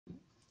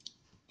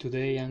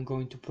Today I'm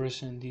going to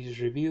present this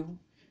review,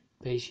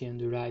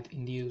 Patient-derived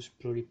induced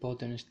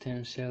pluripotent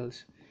stem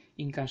cells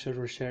in Cancer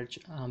Research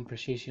and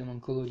Precision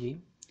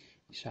Oncology.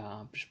 It's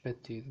a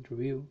perspective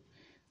review.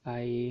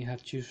 I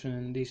have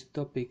chosen this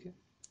topic,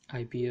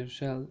 iPS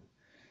cell,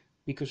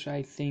 because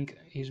I think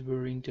it's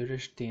very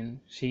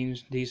interesting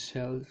since these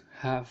cells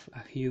have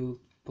a huge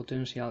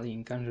potential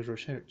in cancer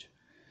research.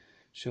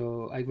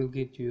 So I will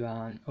give you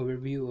an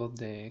overview of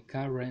the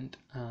current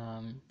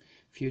and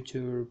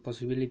future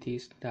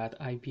possibilities that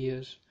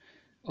iPS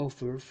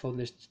offer for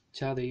the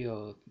study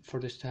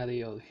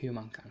of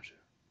human cancer.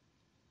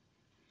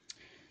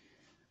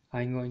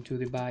 I'm going to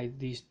divide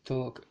this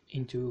talk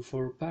into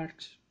 4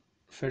 parts.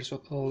 First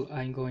of all,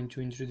 I'm going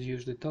to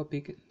introduce the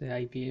topic, the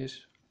iPS,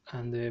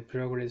 and the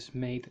progress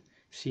made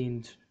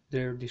since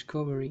their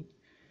discovery,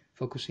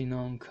 focusing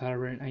on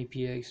current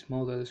iPS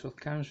models of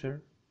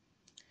cancer.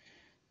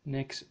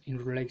 Next,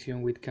 in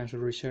relation with cancer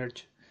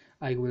research,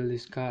 I will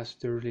discuss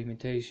their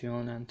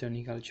limitation and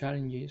technical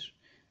challenges,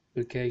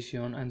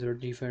 application and their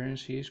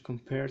differences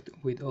compared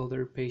with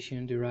other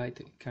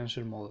patient-derived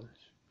cancer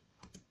models.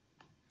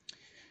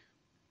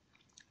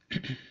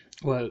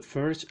 Well,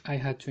 first I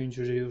had to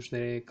introduce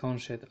the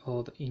concept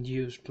of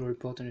induced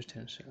pluripotent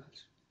stem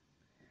cells.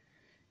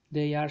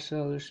 They are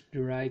cells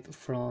derived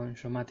from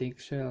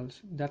somatic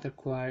cells that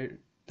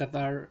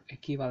are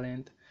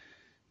equivalent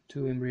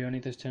to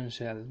embryonic stem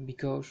cells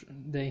because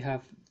they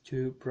have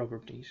 2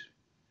 properties.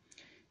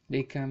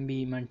 They can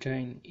be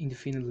maintained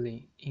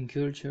indefinitely in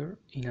culture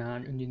in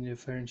an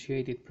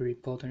undifferentiated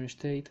pluripotent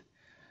state,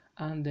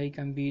 and they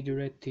can be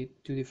directed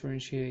to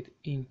differentiate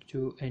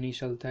into any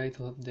cell type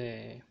of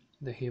the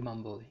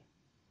human body.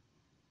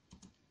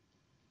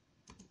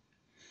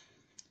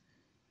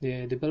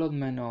 The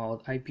development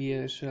of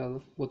iPS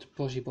cells was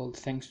possible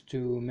thanks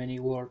to many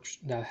works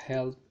that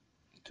helped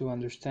to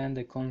understand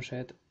the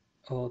concept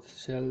of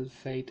cell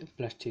fate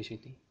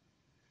plasticity.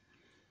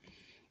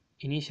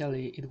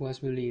 Initially, it was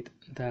believed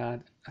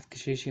that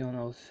acquisition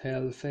of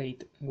cell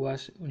fate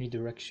was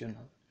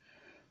unidirectional,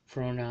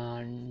 from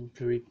a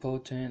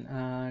pluripotent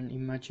and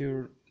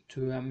immature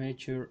to a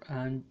mature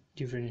and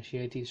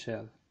differentiated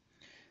cell.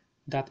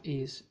 That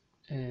is,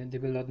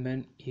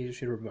 development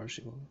is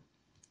irreversible.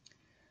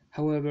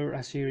 However,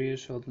 a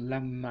series of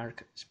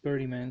landmark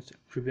experiments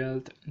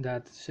revealed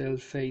that cell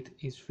fate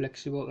is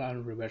flexible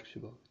and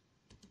reversible.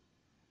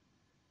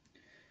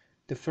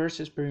 The first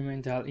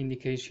experimental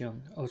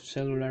indication of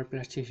cellular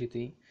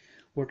plasticity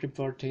was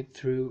reported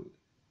through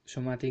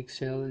somatic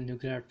cell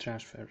nuclear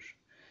transfers.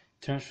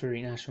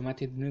 Transferring a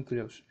somatic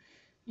nucleus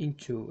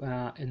into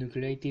a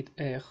enucleated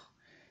egg,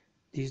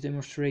 this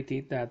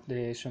demonstrated that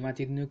the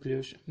somatic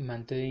nucleus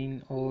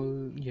maintained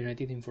all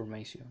genetic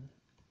information.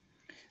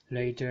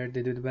 Later,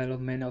 the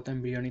development of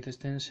embryonic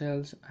stem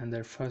cells and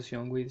their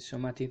fusion with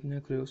somatic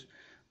nucleus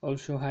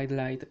also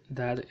highlight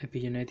that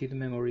epigenetic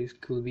memories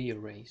could be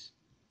erased.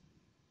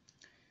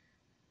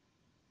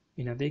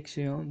 In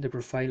addition, the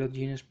profile of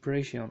gene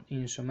expression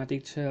in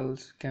somatic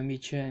cells can be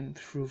changed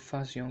through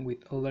fusion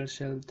with other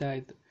cell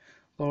types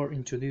or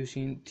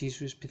introducing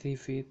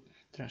tissue-specific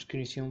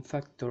transcription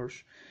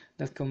factors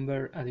that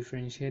convert a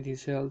differentiated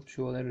cell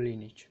to other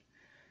lineage,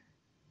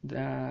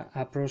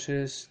 a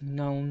process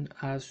known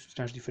as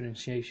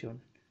transdifferentiation,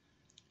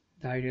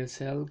 direct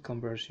cell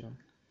conversion.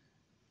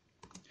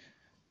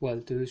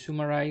 Well, to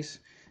summarize,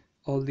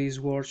 all these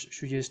works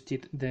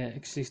suggested the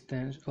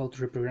existence of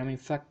reprogramming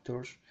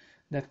factors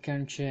that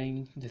can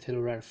change the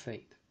cellular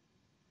fate.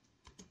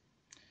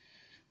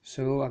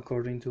 So,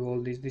 according to all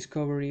these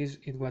discoveries,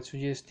 it was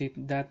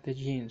suggested that the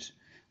genes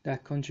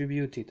that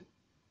contributed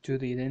to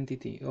the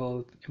identity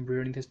of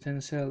embryonic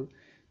stem cell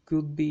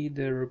could be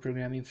the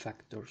reprogramming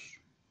factors.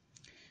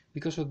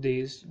 Because of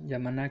this,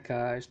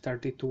 Yamanaka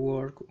started to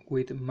work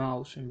with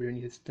mouse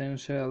embryonic stem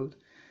cells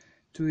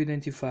to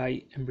identify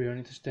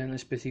embryonic stem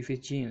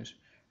specific genes,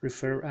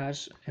 referred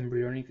as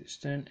embryonic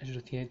stem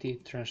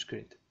associated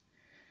transcripts,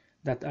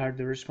 that are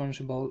the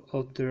responsible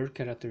of their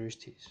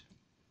characteristics.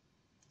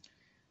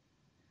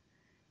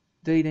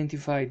 They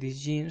identified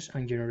these genes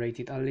and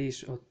generated a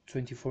list of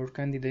 24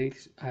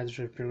 candidates as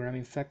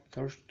reprogramming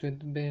factors to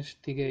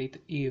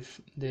investigate if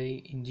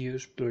they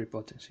induce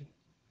pluripotency.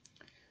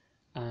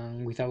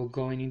 And without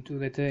going into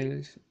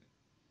details,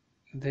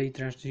 they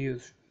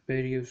transduced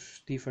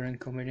various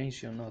different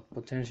combinations of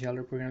potential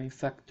reprogramming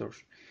factors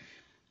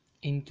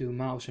into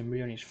mouse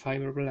embryonic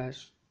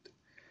fibroblasts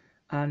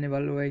and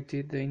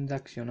evaluated the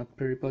induction of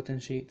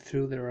pluripotency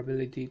through their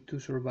ability to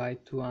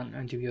survive to an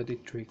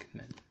antibiotic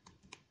treatment.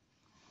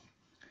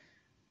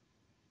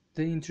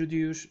 They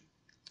introduced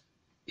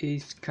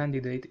each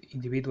candidate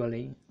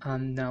individually,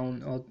 and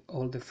none of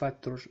all the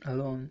factors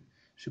alone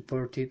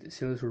supported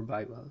cell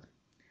survival.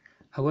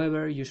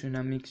 However, using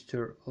a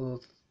mixture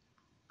of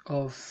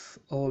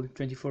all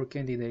 24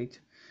 candidates,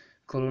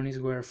 colonies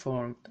were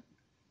formed,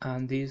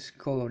 and these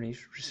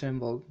colonies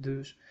resembled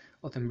those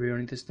of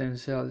embryonic stem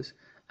cells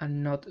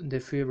and not the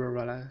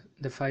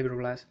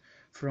fibroblasts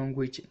from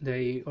which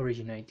they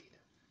originated.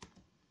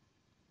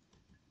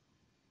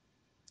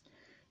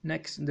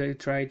 Next, they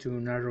try to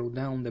narrow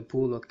down the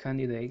pool of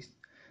candidates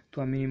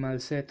to a minimal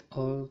set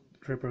of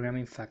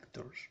reprogramming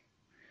factors.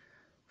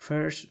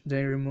 First,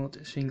 they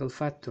removed single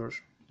factors,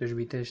 thus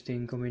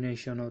testing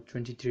combination of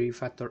 23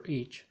 factors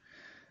each,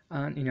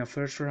 and in a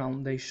first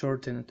round they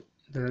shortened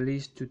the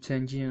list to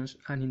 10 genes,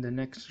 and in the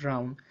next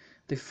round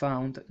they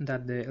found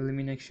that the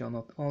elimination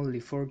of only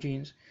 4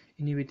 genes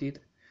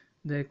inhibited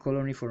the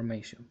colony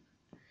formation.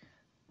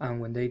 And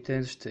when they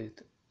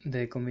tested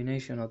the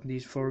combination of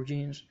these 4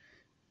 genes,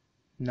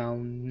 now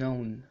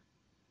known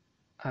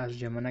as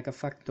Yamanaka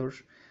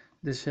factors,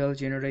 the cells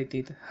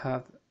generated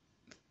have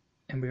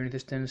embryonic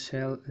stem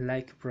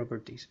cell-like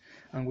properties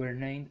and were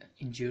named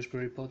induced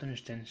pluripotent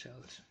stem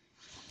cells.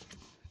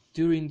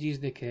 During this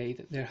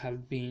decade, there has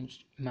been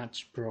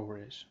much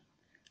progress.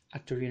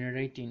 After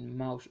generating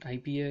mouse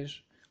iPS,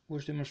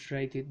 was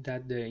demonstrated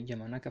that the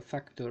Yamanaka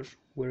factors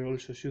were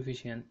also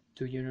sufficient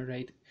to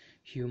generate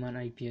human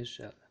iPS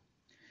cells.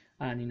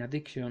 And in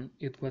addition,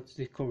 it was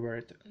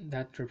discovered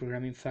that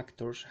reprogramming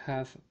factors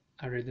have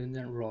a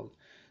redundant role,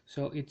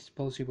 so it's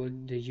possible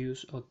the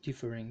use of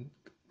different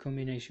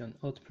combinations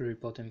of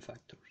pluripotent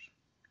factors.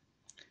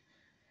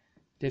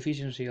 The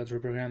efficiency of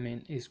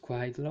reprogramming is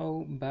quite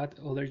low, but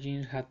other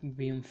genes have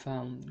been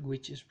found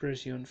which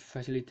expression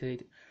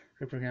facilitate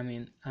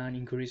reprogramming and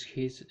increase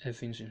its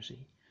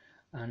efficiency,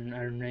 and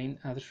are named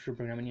as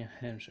reprogramming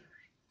enhancers.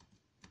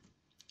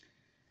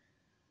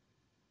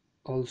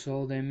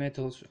 Also, the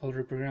methods of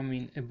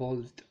reprogramming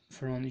evolved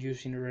from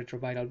using a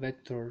retroviral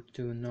vector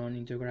to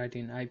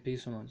non-integrating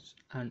iPSOMs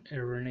and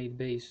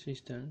RNA-based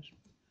systems,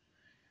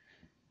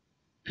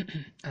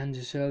 and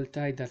the cell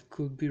type that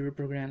could be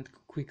reprogrammed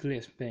quickly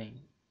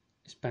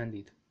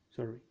expanded.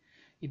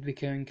 It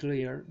became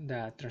clear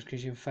that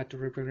transcription factor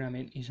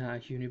reprogramming is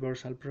a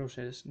universal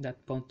process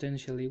that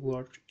potentially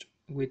works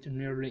with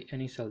nearly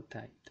any cell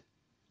type.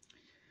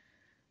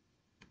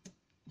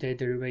 The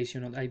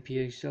derivation of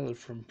iPS cells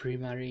from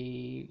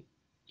primary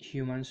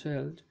human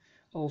cells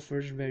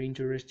offers very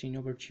interesting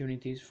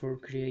opportunities for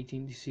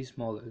creating disease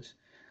models,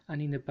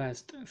 and in the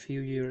past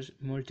few years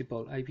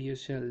multiple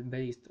iPS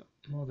cell-based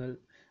models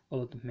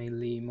of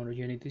mainly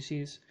monogenic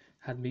disease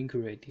have been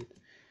created.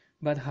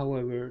 But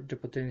however, the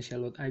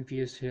potential of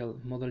iPS cell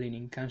modeling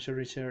in cancer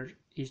research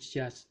is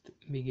just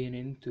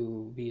beginning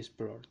to be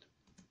explored.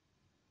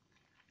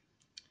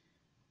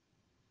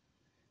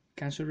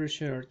 Cancer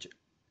research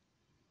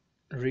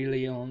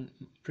relies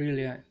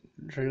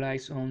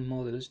on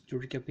models to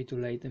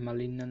recapitulate the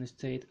malignant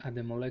state at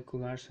the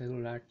molecular,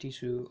 cellular,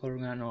 tissue,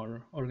 organ,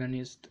 or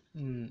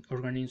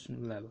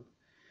organism level.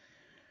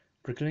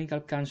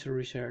 Preclinical cancer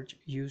research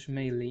uses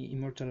mainly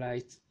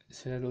immortalized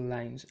cell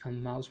lines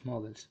and mouse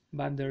models,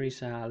 but there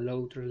is a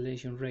low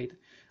translation rate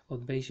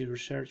of basic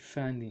research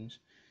findings,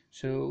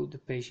 so the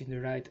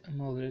patient-derived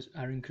models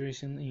are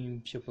increasing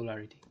in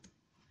popularity.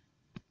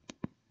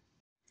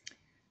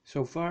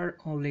 So far,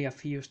 only a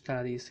few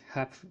studies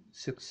have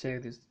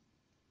succeeded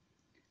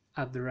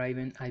at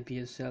deriving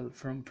iPS cells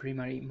from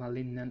primary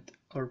malignant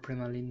or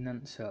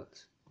premalignant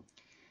cells.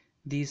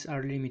 These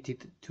are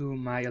limited to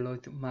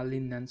myeloid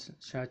malignancies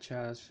such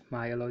as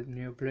myeloid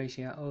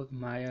neoplasia or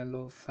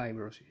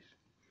myelofibrosis,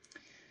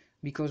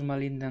 because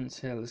malignant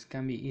cells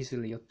can be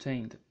easily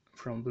obtained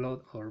from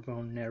blood or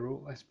bone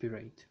marrow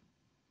aspirate.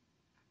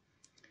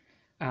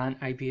 And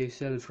iPS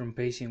cells from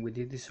patients with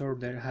this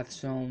disorder have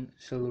shown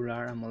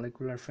cellular and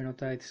molecular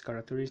phenotypes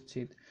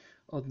characteristic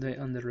of the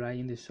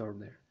underlying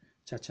disorder,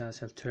 such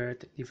as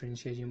altered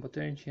differentiation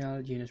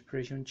potential, gene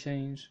expression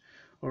change,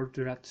 or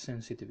drug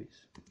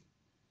sensitivities.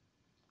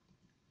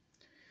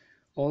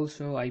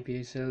 Also,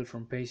 iPS cells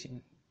from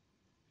patients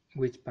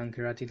with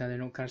pancreatic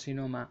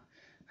adenocarcinoma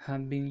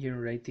have been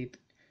generated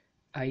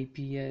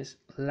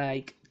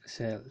iPS-like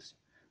cells,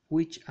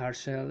 which are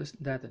cells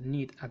that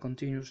need a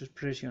continuous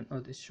expression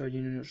of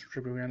exogenous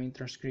reprogramming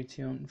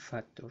transcription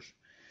factors,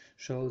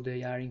 so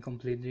they are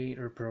incompletely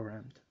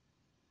reprogrammed.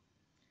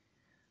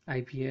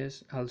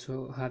 iPS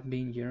also have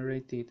been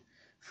generated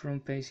from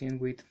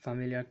patients with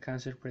familial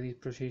cancer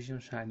predisposition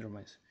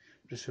syndromes,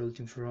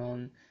 resulting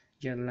from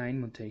germline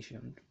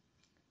mutation.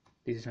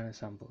 This is an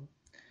example.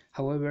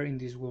 However, in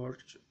this work,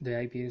 the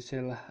iPS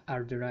cells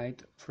are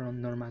derived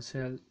from normal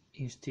cells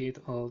instead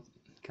of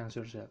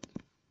cancer cells.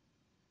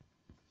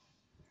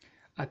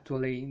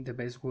 Actually, the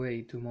best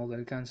way to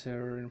model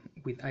cancer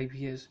with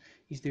iPS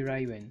is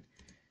deriving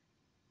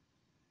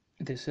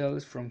the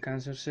cells from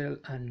cancer cells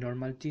and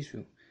normal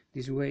tissue.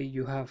 This way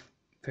you have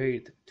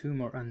paired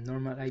tumor and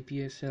normal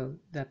iPS cells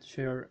that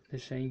share the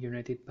same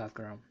genetic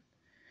background,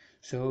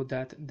 so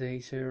that they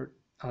share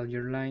all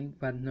germline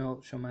but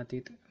no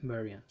somatic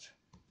variants.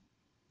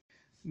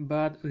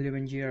 But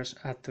 11 years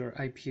after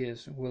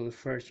iPS was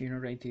first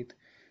generated,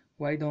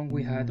 why don't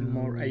we have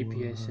more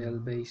iPS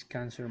cell-based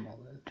cancer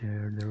models?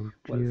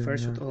 Well,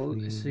 first of all,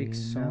 six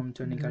some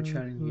technical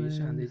challenges,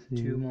 and the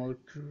two most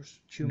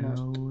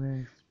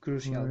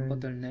crucial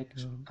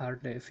bottlenecks are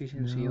the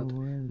efficiency of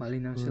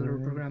malignant cell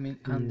reprogramming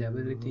and the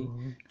ability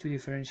to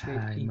differentiate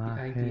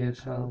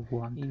iPS cell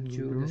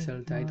into the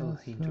cell type of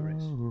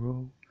interest.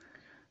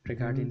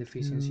 Regarding the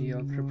efficiency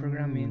of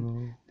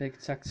reprogramming, the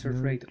success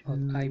rate of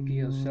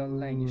iPS cell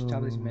line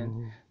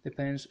establishment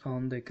depends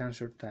on the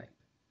cancer type.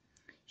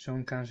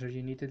 Some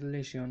cancer-genetic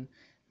lesions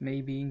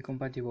may be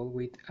incompatible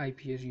with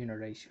iPS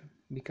generation,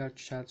 because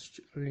such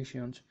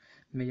lesions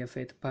may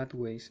affect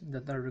pathways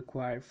that are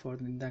required for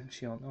the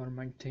induction or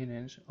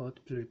maintenance of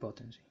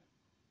pluripotency.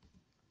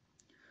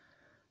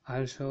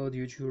 Also,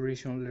 due to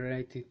reasons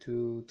related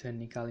to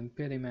technical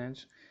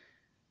impediments,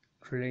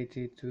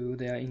 related to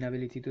the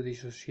inability to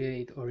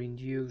dissociate or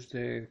induce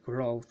the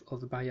growth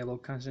of viable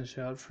cancer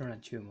cells from a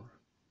tumor.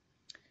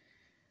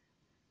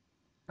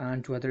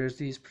 And to address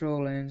these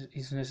problems,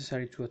 it's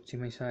necessary to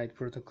optimize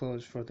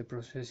protocols for the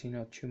processing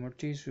of tumor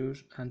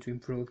tissues and to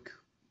improve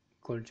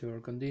culture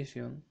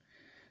conditions.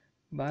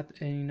 But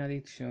in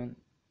addition,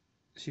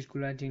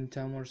 circulating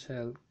tumor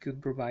cells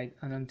could provide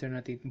an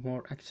alternative,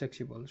 more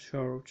accessible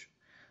source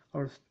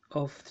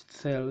of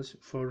cells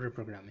for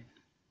reprogramming.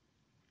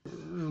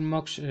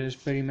 Most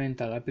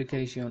experimental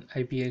applications,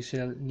 iPS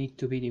cells need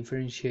to be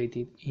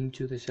differentiated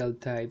into the cell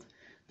type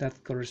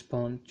that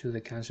correspond to the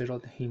cancer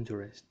of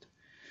interest.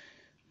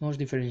 Most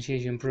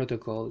differentiation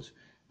protocols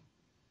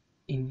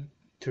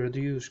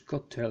introduce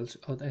cocktails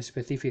of a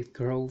specific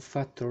growth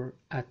factor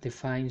at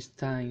defined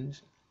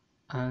times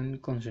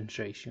and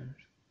concentrations.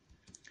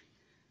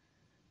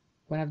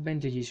 One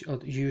advantage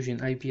of using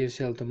iPS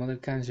cells to model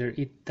cancer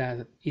is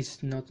that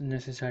it's not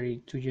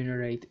necessary to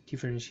generate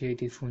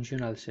differentiated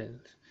functional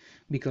cells,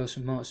 because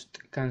most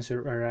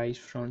cancer arise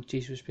from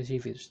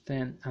tissue-specific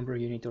stem and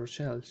progenitor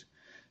cells,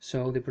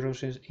 so the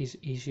process is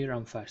easier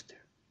and faster.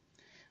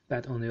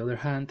 But on the other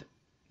hand,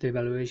 the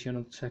evaluation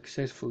of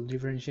successful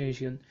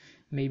differentiation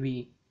may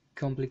be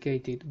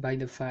complicated by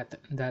the fact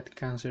that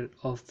cancer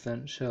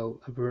often show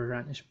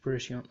aberrant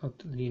expression of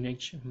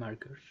lineage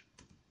markers.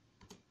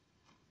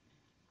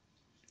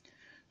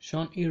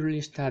 Some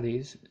early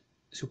studies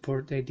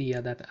support the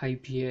idea that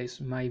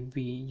iPS might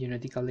be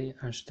genetically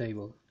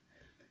unstable.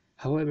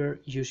 However,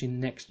 using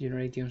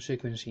next-generation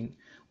sequencing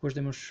was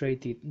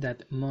demonstrated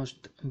that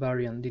most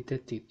variants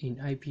detected in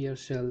iPS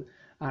cells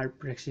are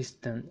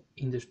persistent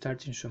in the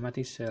starting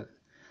somatic cell,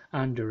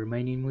 and the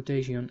remaining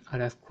mutations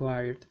are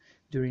acquired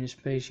during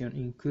expansion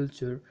in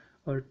culture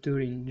or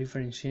during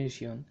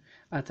differentiation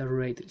at a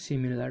rate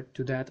similar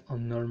to that of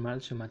normal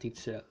somatic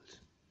cells.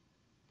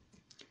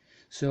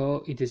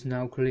 So it is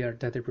now clear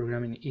that the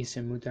programming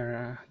isn't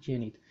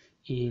mutagenic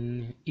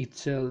in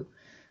itself,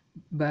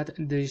 but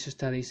these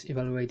studies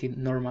evaluated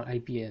normal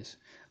iPS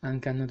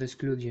and cannot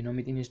exclude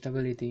genomic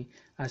instability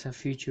as a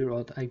feature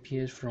of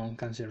iPS from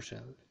cancer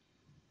cells.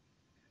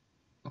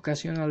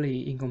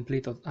 Occasionally,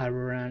 incomplete or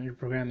aberrant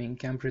reprogramming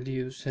can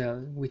produce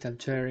cells with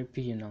altered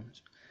genomes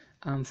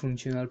and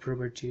functional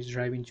properties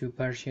driving to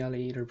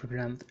partially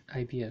reprogrammed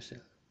iPS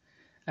cells.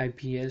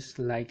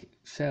 iPS-like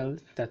cells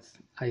that,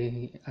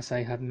 as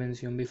I had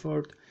mentioned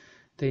before,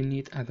 they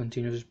need a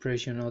continuous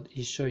expression of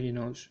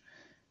exogenous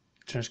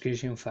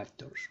transcription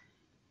factors.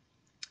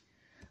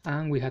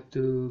 And we have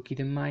to keep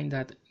in mind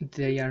that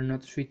they are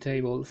not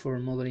suitable for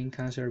modeling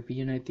cancer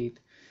epigenetic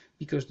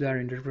because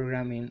during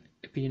reprogramming,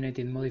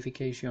 epigenetic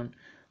modification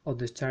of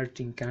the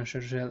starting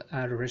cancer cell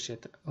are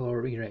reset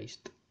or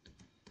erased.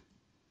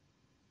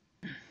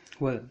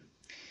 Well,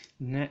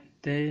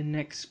 the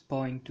next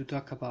point to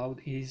talk about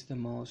is the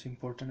most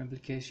important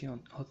application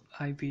of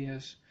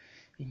iPS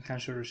in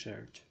cancer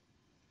research.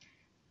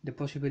 The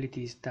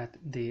possibilities that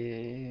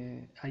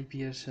the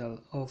iPS cells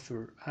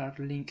offer are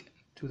linked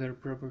to their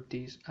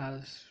properties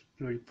as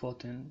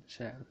pluripotent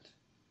cells.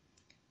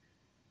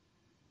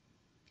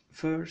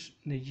 First,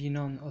 the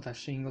genome of a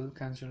single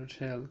cancer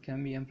cell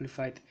can be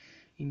amplified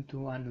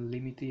into an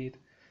unlimited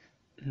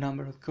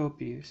number of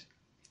copies,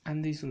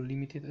 and this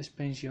unlimited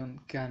expansion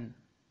can,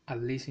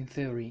 at least in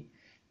theory,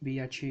 be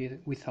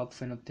achieved without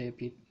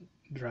phenotypic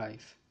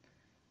drive,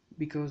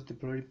 because the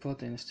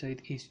pluripotent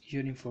state is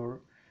uniform,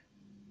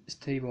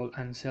 stable,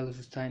 and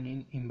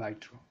self-sustaining in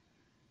vitro.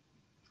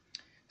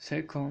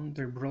 Second,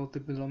 their broad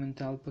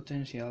developmental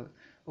potential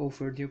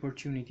offers the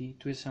opportunity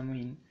to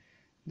examine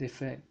the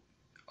effect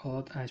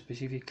of a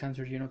specific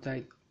cancer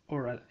genotype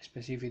or a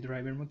specific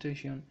driver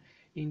mutation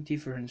in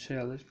different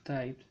cell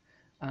types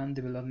and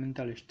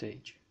developmental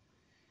stage.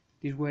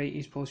 This way it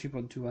is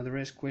possible to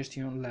address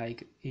questions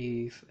like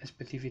if a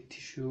specific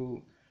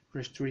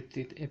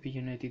tissue-restricted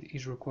epigenetic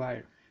is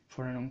required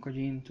for an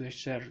oncogene to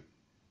exert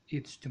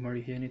its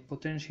tumorigenic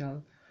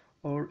potential,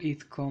 or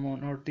if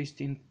common or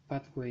distinct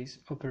pathways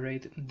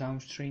operate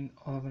downstream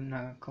of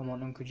a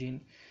common oncogene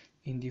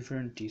in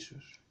different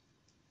tissues.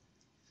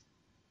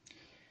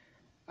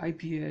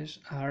 iPS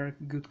are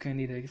good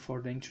candidates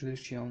for the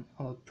introduction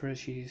of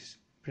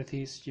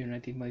precise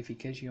genetic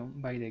modification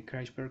by the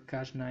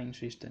CRISPR-Cas9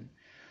 system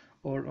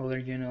or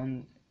other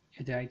genome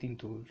editing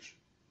tools.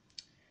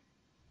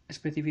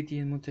 Specific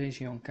gene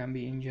mutation can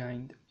be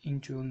engineered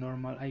into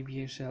normal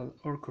iPS cell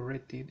or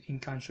corrected in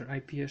cancer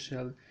iPS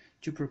cell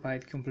to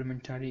provide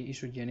complementary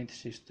isogenic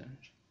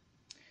systems.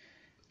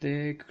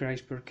 The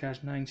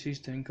CRISPR-Cas9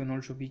 system can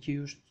also be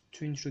used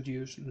to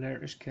introduce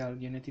large-scale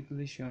genetic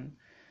deletion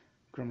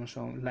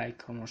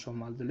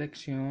chromosomal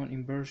deletion,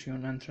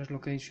 inversion, and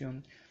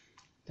translocation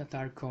that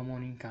are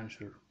common in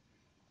cancer.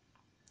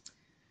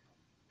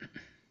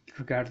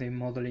 Regarding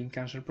modeling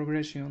cancer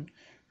progression,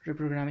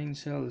 reprogramming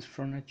cells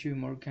from a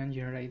tumor can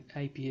generate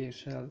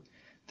iPS cells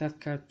that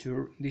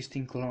capture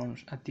distinct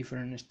clones at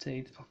different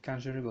stages of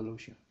cancer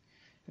evolution,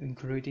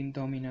 including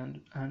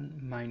dominant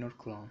and minor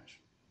clones.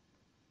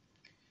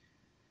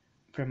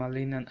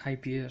 Premalignant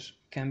iPS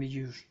can be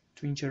used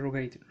to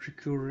interrogate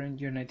recurrent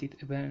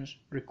genetic events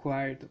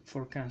required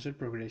for cancer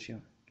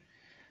progression,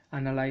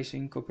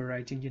 analyzing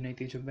cooperating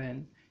genetic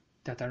events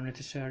that are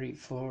necessary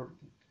for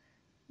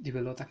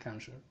develop a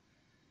cancer.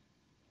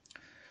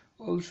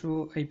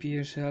 Also,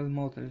 iPS cell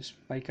models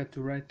by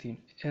capturing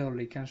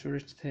early cancer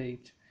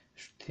stage,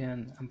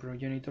 stem, and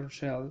progenitor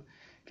cell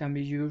can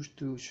be used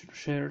to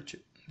search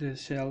the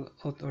cell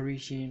of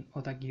origin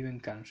of a given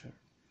cancer.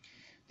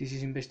 This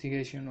is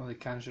investigation of the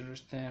cancer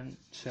stem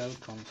cell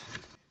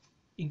concept.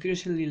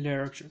 Increasingly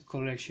large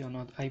collection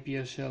of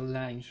iPS cell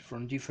lines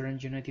from different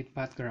genetic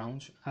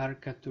backgrounds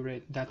that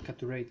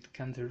capture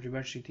cancer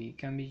diversity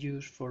can be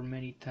used for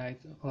many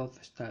types of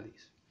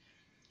studies.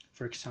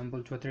 For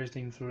example, to address the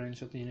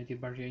influence of the genetic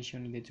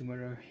variation in the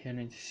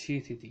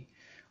tumorigenicity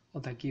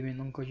of a given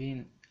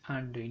oncogene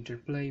and the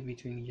interplay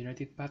between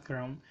genetic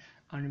background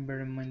and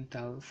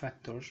environmental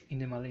factors in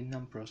the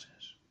malignant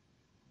process.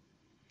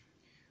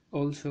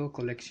 Also,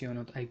 collection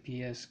of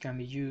iPS can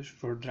be used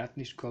for drug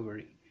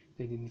discovery,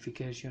 the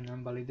identification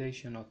and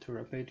validation of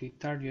therapeutic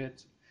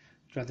targets,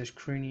 drug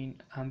screening,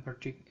 and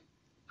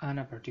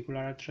a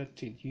particular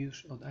attractive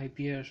use of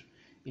iPS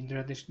in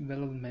drug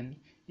development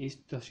is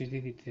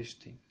toxicity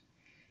testing,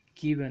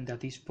 given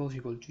that it is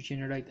possible to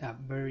generate a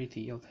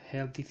variety of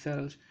healthy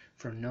cells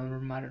from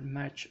normal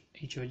matched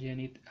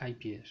isogenic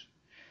iPS,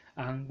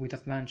 and with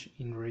advance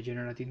in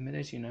regenerative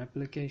medicine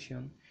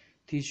application,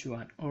 tissue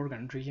and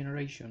organ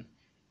regeneration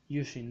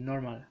using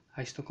normal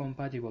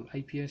histocompatible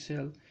iPS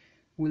cells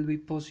will be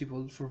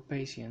possible for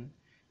patients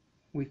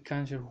with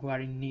cancer who are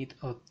in need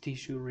of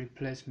tissue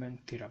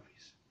replacement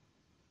therapies.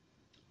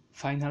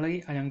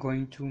 Finally, I am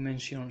going to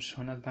mention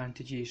some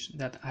advantages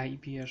that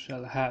iPS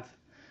cells have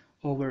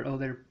over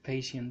other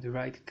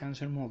patient-derived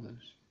cancer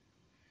models.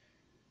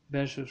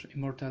 Versus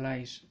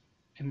immortalized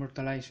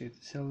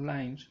cell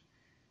lines,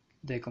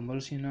 the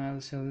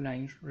convolutional cell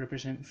lines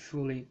represent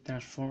fully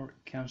transformed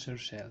cancer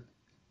cells.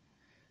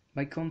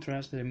 By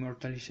contrast, the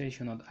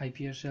immortalization of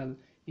iPS cell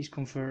is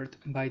conferred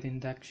by the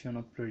induction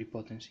of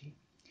pluripotency.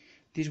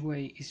 This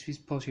way it is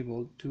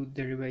possible to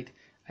derive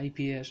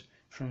iPS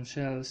from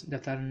cells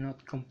that are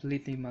not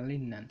completely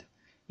malignant,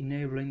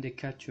 enabling the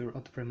capture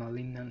of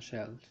premalignant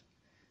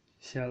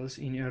cells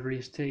in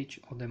early stage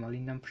of the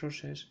malignant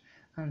process,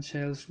 and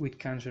cells with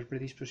cancer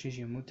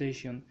predisposition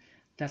mutation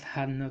that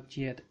had not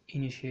yet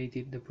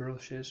initiated the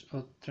process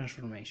of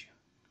transformation.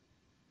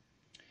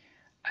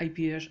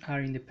 iPS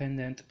are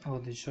independent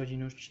of the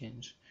exogenous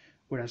genes,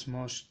 whereas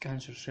most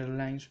cancer cell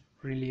lines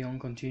rely on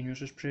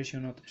continuous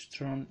expression of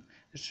strong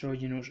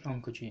exogenous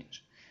oncogenes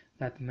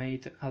that may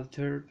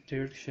alter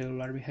their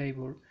cellular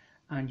behavior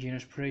and gene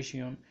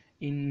expression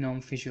in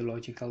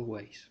non-physiological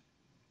ways.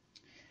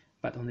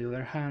 But on the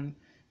other hand,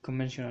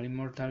 conventional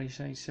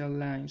immortalized cell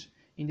lines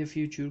in the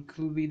future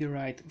could be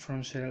derived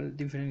from cells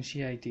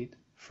differentiated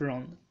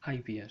from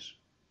iPS.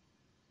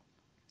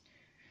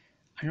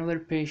 Another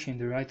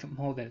patient-derived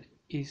model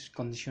is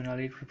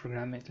conditionally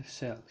reprogrammed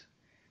cells.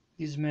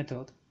 This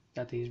method,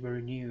 that is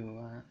very new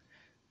and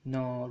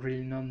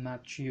not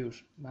much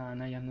used,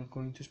 and I am not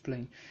going to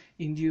explain,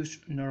 induce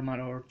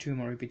normal or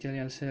tumor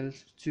epithelial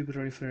cells to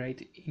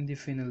proliferate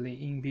indefinitely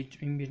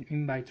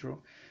in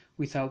vitro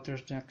without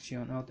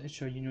transduction of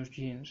exogenous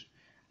genes,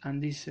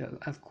 and these cells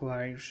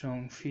acquire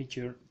some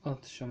feature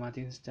of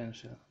somatic stem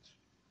cells.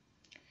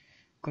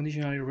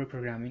 Conditionally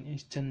reprogramming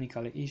is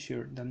technically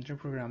easier than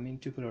reprogramming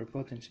to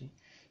pluripotency,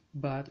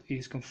 but it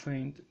is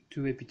confined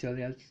to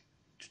epithelial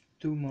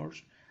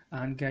tumors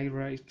and gives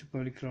rise to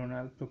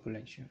polyclonal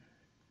population.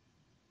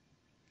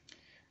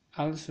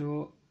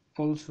 Also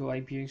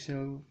iPS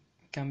cells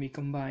can be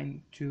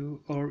combined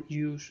to or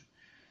used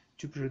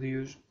to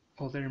produce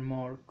other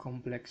more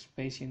complex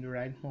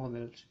patient-derived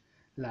models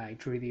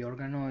like 3D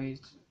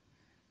organoids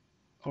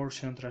or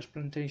cell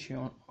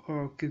transplantation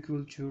or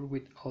culture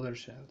with other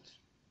cells.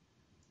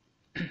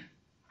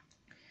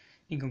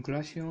 In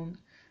conclusion,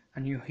 a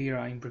new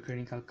era in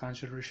preclinical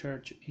cancer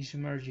research is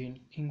emerging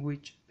in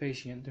which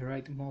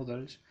patient-derived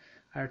models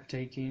are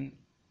taking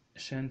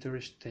center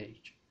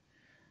stage,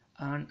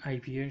 and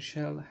iPS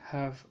cells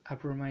have a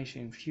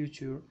promising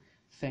future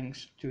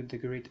thanks to the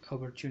great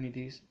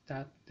opportunities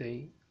that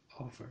they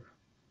offer.